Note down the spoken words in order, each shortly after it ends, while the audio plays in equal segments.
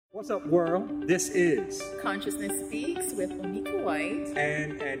What's up, world? This is Consciousness Speaks with Onika White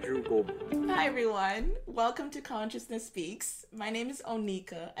and Andrew Goldberg. Hi, everyone. Welcome to Consciousness Speaks. My name is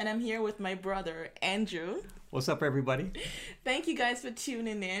Onika, and I'm here with my brother, Andrew. What's up, everybody? Thank you guys for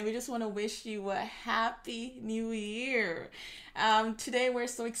tuning in. We just want to wish you a happy new year. Today, we're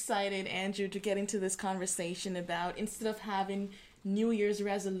so excited, Andrew, to get into this conversation about, instead of having New Year's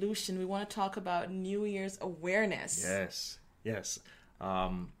resolution, we want to talk about New Year's awareness. Yes.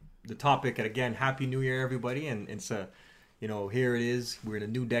 The topic, and again, Happy New Year, everybody. And it's here it is. We're in a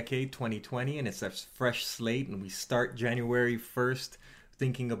new decade, 2020, and it's a fresh slate. And we start January 1st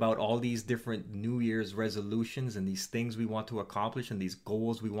thinking about all these different New Year's resolutions and these things we want to accomplish and these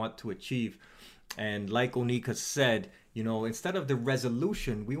goals we want to achieve. And like Onika said, instead of the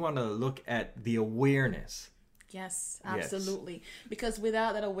resolution, we want to look at the awareness. Yes, absolutely. Yes. Because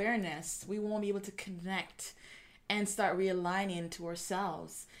without that awareness, we won't be able to connect and start realigning to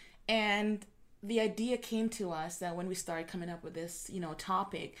ourselves. And the idea came to us that when we started coming up with this,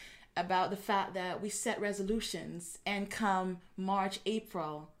 topic about the fact that we set resolutions, and come March,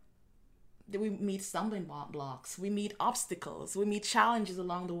 April, we meet stumbling blocks, we meet obstacles, we meet challenges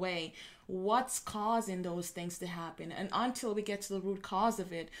along the way. What's causing those things to happen? And until we get to the root cause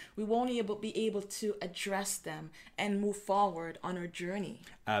of it, we won't be able to address them and move forward on our journey.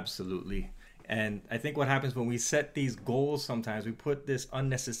 Absolutely. And I think what happens when we set these goals, sometimes we put this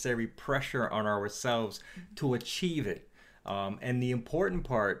unnecessary pressure on ourselves to achieve it. And the important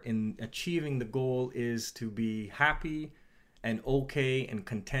part in achieving the goal is to be happy and okay and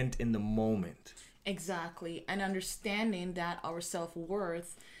content in the moment. Exactly. And understanding that our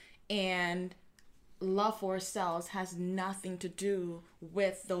self-worth and love for ourselves has nothing to do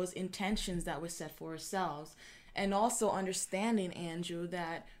with those intentions that we set for ourselves. And also understanding, Andrew,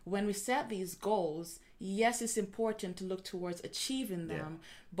 that when we set these goals, yes, it's important to look towards achieving them,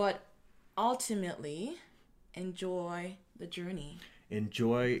 but ultimately enjoy the journey.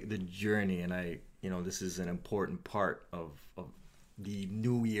 Enjoy the journey. And this is an important part of the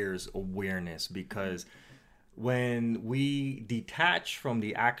New Year's awareness, because when we detach from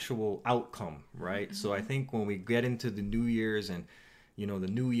the actual outcome, right? Mm-hmm. So I think when we get into the New Year's and the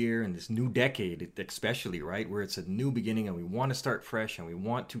new year and this new decade, especially, right, where it's a new beginning and we want to start fresh and we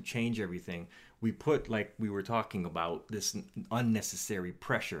want to change everything, we put, like we were talking about, this unnecessary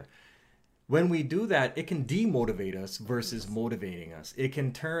pressure. When we do that, it can demotivate us versus motivating us. It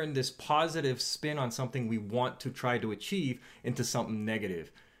can turn this positive spin on something we want to try to achieve into something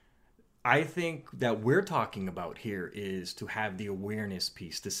negative. I think that we're talking about here is to have the awareness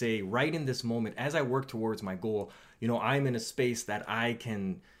piece, to say right in this moment, as I work towards my goal, I'm in a space that I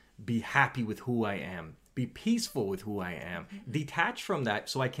can be happy with who I am, be peaceful with who I am, detach from that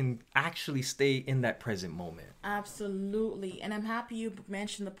so I can actually stay in that present moment. Absolutely. And I'm happy you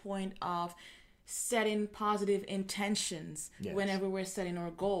mentioned the point of setting positive intentions whenever we're setting our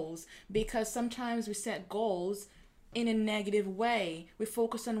goals, because sometimes we set goals in a negative way. We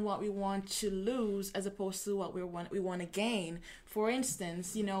focus on what we want to lose as opposed to what we want to gain. For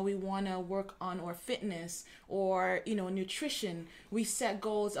instance, we want to work on our fitness or, nutrition. We set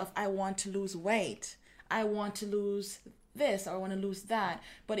goals of, I want to lose weight. I want to lose this, or I want to lose that.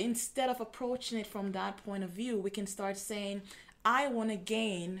 But instead of approaching it from that point of view, we can start saying, I want to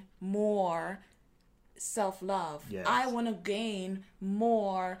gain more self-love. Yes. I want to gain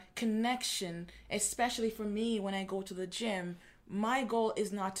more connection, especially for me when I go to the gym. My goal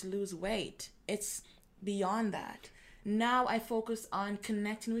is not to lose weight. It's beyond that. Now I focus on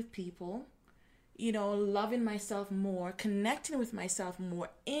connecting with people, loving myself more, connecting with myself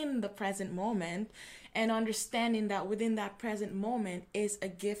more in the present moment, and understanding that within that present moment is a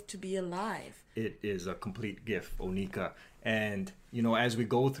gift to be alive. It is a complete gift, Onika. And, as we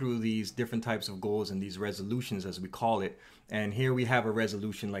go through these different types of goals and these resolutions, as we call it, and here we have a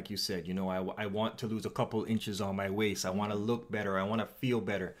resolution, like you said, I want to lose a couple inches on my waist. I want to look better. I want to feel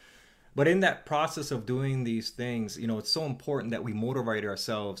better. But in that process of doing these things, it's so important that we motivate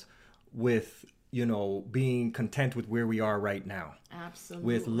ourselves with, being content with where we are right now. Absolutely.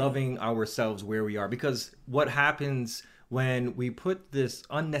 With loving ourselves where we are. Because what happens when we put this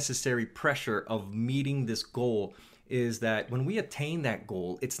unnecessary pressure of meeting this goal is that when we attain that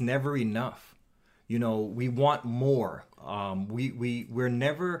goal, it's never enough. We want more. We're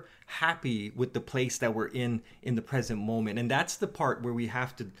never happy with the place that we're in the present moment. And that's the part where we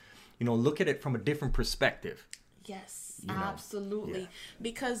have to, look at it from a different perspective. Yes, absolutely. Yeah.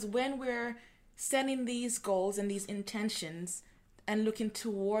 Because when we're setting these goals and these intentions, and looking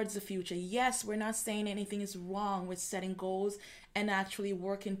towards the future. Yes, we're not saying anything is wrong with setting goals and actually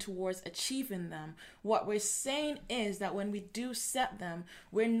working towards achieving them. What we're saying is that when we do set them,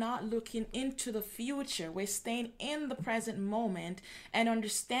 we're not looking into the future. We're staying in the present moment and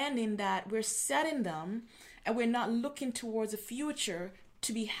understanding that we're setting them and we're not looking towards the future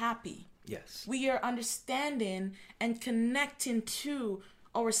to be happy. Yes. We are understanding and connecting to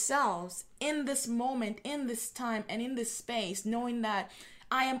ourselves in this moment, in this time, and in this space, knowing that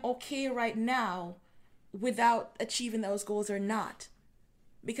I am okay right now without achieving those goals or not.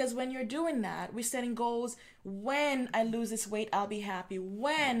 Because when you're doing that, we're setting goals. When I lose this weight, I'll be happy.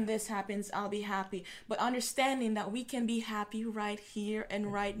 When this happens, I'll be happy. But understanding that we can be happy right here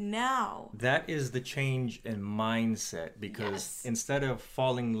and right now. That is the change in mindset, because instead of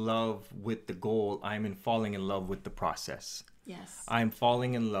falling in love with the goal, I'm falling in love with the process. Yes. I'm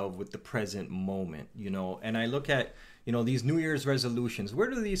falling in love with the present moment, and I look at, these New Year's resolutions. Where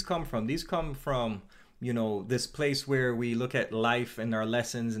do these come from? These come from, this place where we look at life and our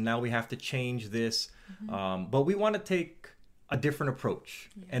lessons, and now we have to change this. But we want to take a different approach.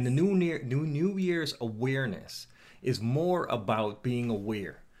 Yes. And the New Year's awareness is more about being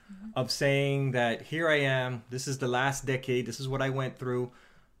aware of saying that here I am, this is the last decade, this is what I went through.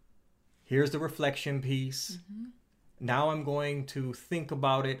 Here's the reflection piece. Now I'm going to think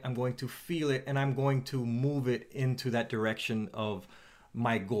about it, I'm going to feel it, and I'm going to move it into that direction of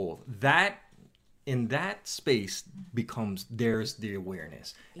my goal. That, in that space, there's the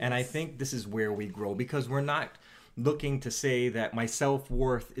awareness. Yes. And I think this is where we grow, because we're not looking to say that my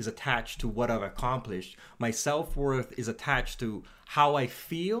self-worth is attached to what I've accomplished. My self-worth is attached to how I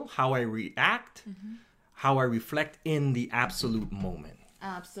feel, how I react, how I reflect in the absolute moment.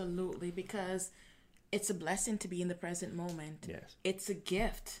 Absolutely, because it's a blessing to be in the present moment. Yes. It's a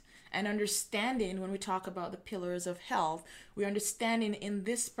gift. And understanding, when we talk about the pillars of health, we're understanding in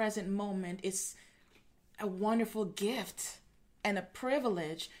this present moment, it's a wonderful gift and a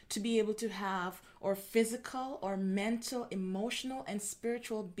privilege to be able to have our physical, or mental, emotional, and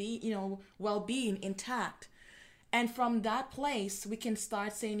spiritual well-being intact. And from that place, we can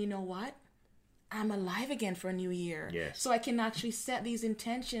start saying, you know what? I'm alive again for a new year. Yes. So I can actually set these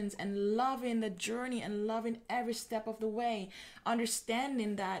intentions and loving the journey and loving every step of the way.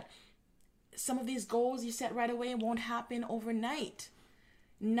 Understanding that some of these goals you set right away won't happen overnight.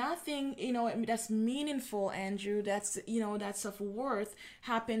 Nothing, that's meaningful, Andrew, that's of worth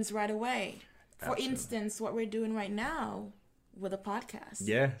happens right away. For Absolutely. Instance, what we're doing right now with a podcast.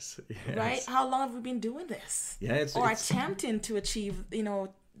 Yes. Right? How long have we been doing this? Yeah, it's attempting to achieve,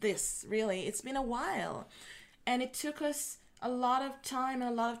 this. Really, it's been a while, and it took us a lot of time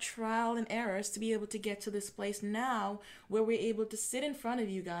and a lot of trial and errors to be able to get to this place now where we're able to sit in front of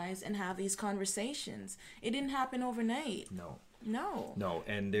you guys and have these conversations. It didn't happen overnight. No.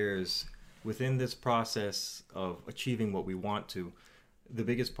 And there's, within this process of achieving what we want to, the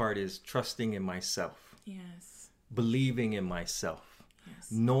biggest part is trusting in myself. Yes. Believing in myself.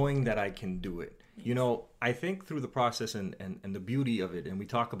 Yes. Knowing that I can do it. Yes. I think through the process and the beauty of it, and we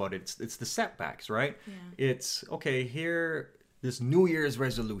talk about it, it's the setbacks, right? Yeah. It's, okay, here, this New Year's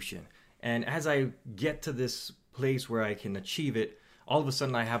resolution. And as I get to this place where I can achieve it, all of a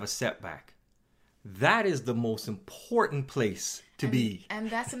sudden I have a setback. That is the most important place to be. And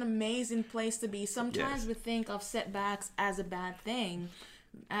that's an amazing place to be. Sometimes we think of setbacks as a bad thing.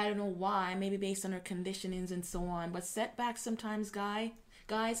 I don't know why, maybe based on our conditionings and so on. But setbacks sometimes,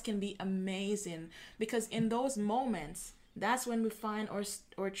 guys, can be amazing, because in those moments, that's when we find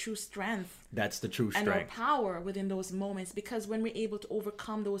our true strength. That's the true strength. And our power within those moments, because when we're able to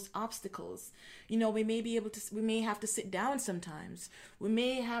overcome those obstacles, we may have to sit down sometimes. We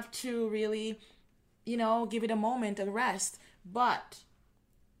may have to really, give it a moment of rest, but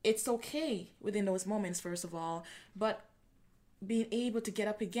it's okay within those moments, first of all, but being able to get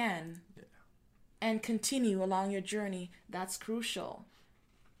up again and continue along your journey, that's crucial.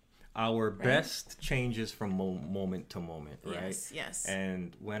 Our best changes from moment to moment, right? Yes.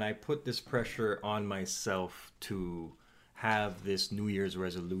 And when I put this pressure on myself to have this New Year's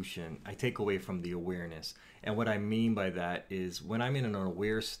resolution, I take away from the awareness. And what I mean by that is, when I'm in an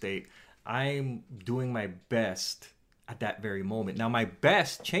aware state, I'm doing my best at that very moment. Now, my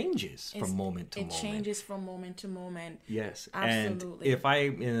best changes from moment to moment. It changes from moment to moment. Yes. Absolutely. And if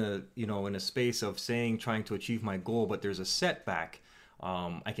I'm in a space of trying to achieve my goal, but there's a setback,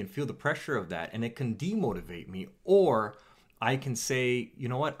 I can feel the pressure of that, and it can demotivate me. Or I can say, you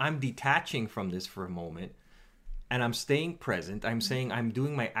know what, I'm detaching from this for a moment, and I'm staying present. I'm saying I'm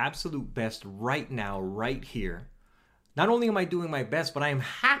doing my absolute best right now, right here. Not only am I doing my best, but I am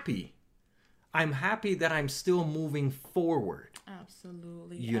happy. I'm happy that I'm still moving forward.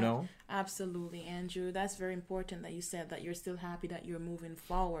 Absolutely. You know? Absolutely, Andrew. That's very important that you said that you're still happy that you're moving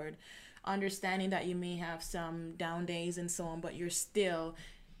forward. Understanding that you may have some down days and so on, but you're still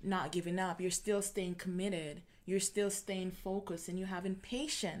not giving up. You're still staying committed. You're still staying focused, and you're having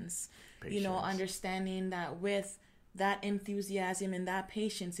patience. You know, understanding that with that enthusiasm and that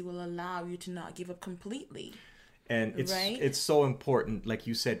patience, it will allow you to not give up completely. And it's so important, like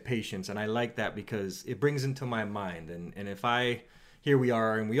you said, patience. And I like that because it brings into my mind. And if here we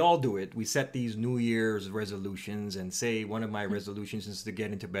are, and we all do it, we set these New Year's resolutions and say one of my resolutions is to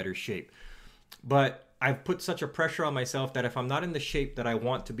get into better shape. But I've put such a pressure on myself that if I'm not in the shape that I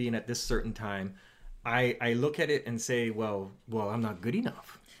want to be in at this certain time, I look at it and say, well, I'm not good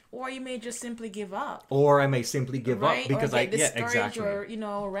enough. Or you may just simply give up. Or I may simply give up because or get discouraged exactly.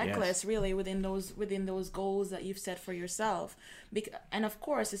 or reckless, really, within those goals that you've set for yourself. And of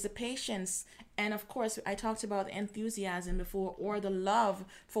course, it's the patience, and of course, I talked about the enthusiasm before, or the love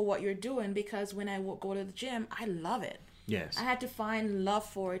for what you're doing. Because when I go to the gym, I love it. Yes. I had to find love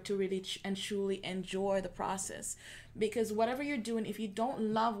for it to really and truly enjoy the process. Because whatever you're doing, if you don't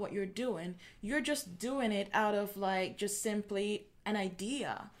love what you're doing, you're just doing it out of just simply an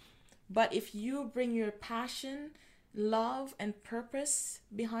idea. But if you bring your passion, love, and purpose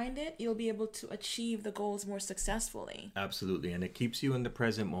behind it, you'll be able to achieve the goals more successfully. Absolutely. And it keeps you in the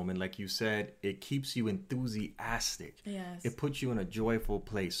present moment. Like you said, it keeps you enthusiastic. Yes. It puts you in a joyful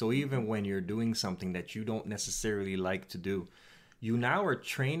place. So even when you're doing something that you don't necessarily like to do, you now are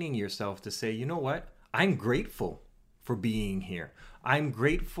training yourself to say, you know what? I'm grateful for being here. I'm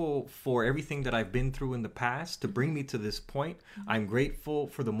grateful for everything that I've been through in the past to bring me to this point. I'm grateful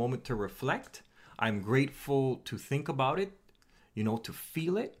for the moment to reflect. I'm grateful to think about it, to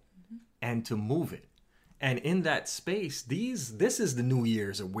feel it and to move it. And in that space, this is the New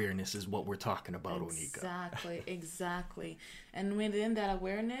Year's awareness is what we're talking about, Onika. Exactly. And within that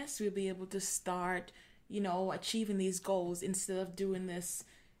awareness, we'll be able to start, achieving these goals instead of doing this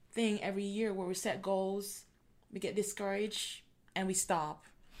thing every year where we set goals, we get discouraged, and we stop.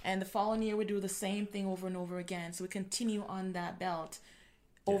 And the following year, we do the same thing over and over again. So we continue on that belt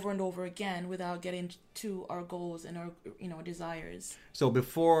over and over again without getting to our goals and our desires. So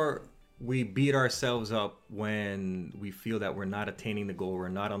before we beat ourselves up when we feel that we're not attaining the goal, we're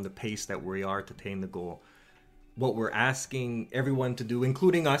not on the pace that we are to attain the goal, what we're asking everyone to do,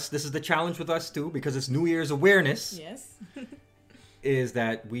 including us, this is the challenge with us too, because it's New Year's awareness. Yes. is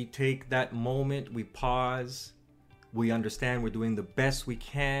that we take that moment, we pause, we understand we're doing the best we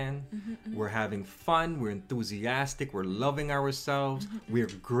can. We're having fun. We're enthusiastic. We're loving ourselves. We're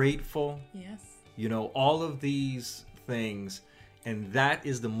grateful. Yes. All of these things. And that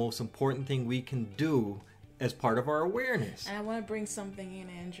is the most important thing we can do as part of our awareness. And I want to bring something in,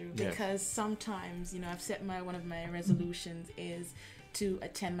 Andrew, because sometimes, I've set one of my resolutions is to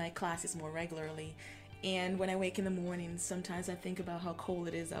attend my classes more regularly. And when I wake in the morning, sometimes I think about how cold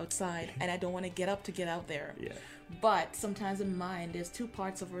it is outside and I don't want to get up to get out there. Yeah. But sometimes the mind, there's two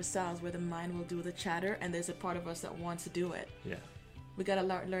parts of ourselves where the mind will do the chatter and there's a part of us that wants to do it. Yeah. We got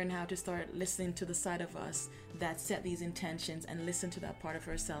to learn how to start listening to the side of us that set these intentions and listen to that part of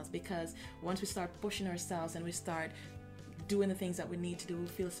ourselves, because once we start pushing ourselves and we start doing the things that we need to do, we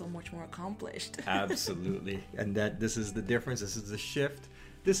feel so much more accomplished. Absolutely. And this is the difference. This is the shift.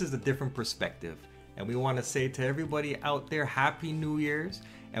 This is the different perspective. And we want to say to everybody out there, Happy New Year's.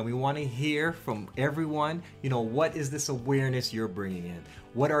 And we want to hear from everyone, what is this awareness you're bringing in?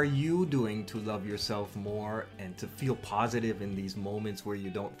 What are you doing to love yourself more and to feel positive in these moments where you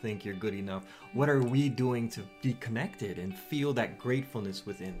don't think you're good enough? What are we doing to be connected and feel that gratefulness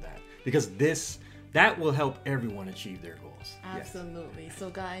within that? Because that will help everyone achieve their goals. Absolutely. Yes. So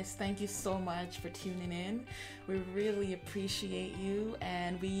guys, thank you so much for tuning in. We really appreciate you,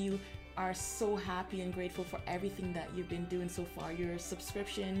 and we are so happy and grateful for everything that you've been doing so far. Your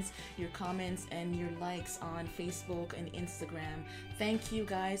subscriptions, your comments, and your likes on Facebook and Instagram. Thank you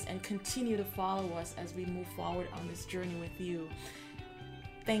guys, and continue to follow us as we move forward on this journey with you.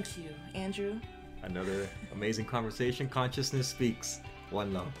 Thank you, Andrew. Another amazing conversation. Consciousness Speaks.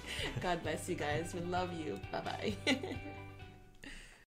 One love. God bless you guys. We love you. Bye-bye.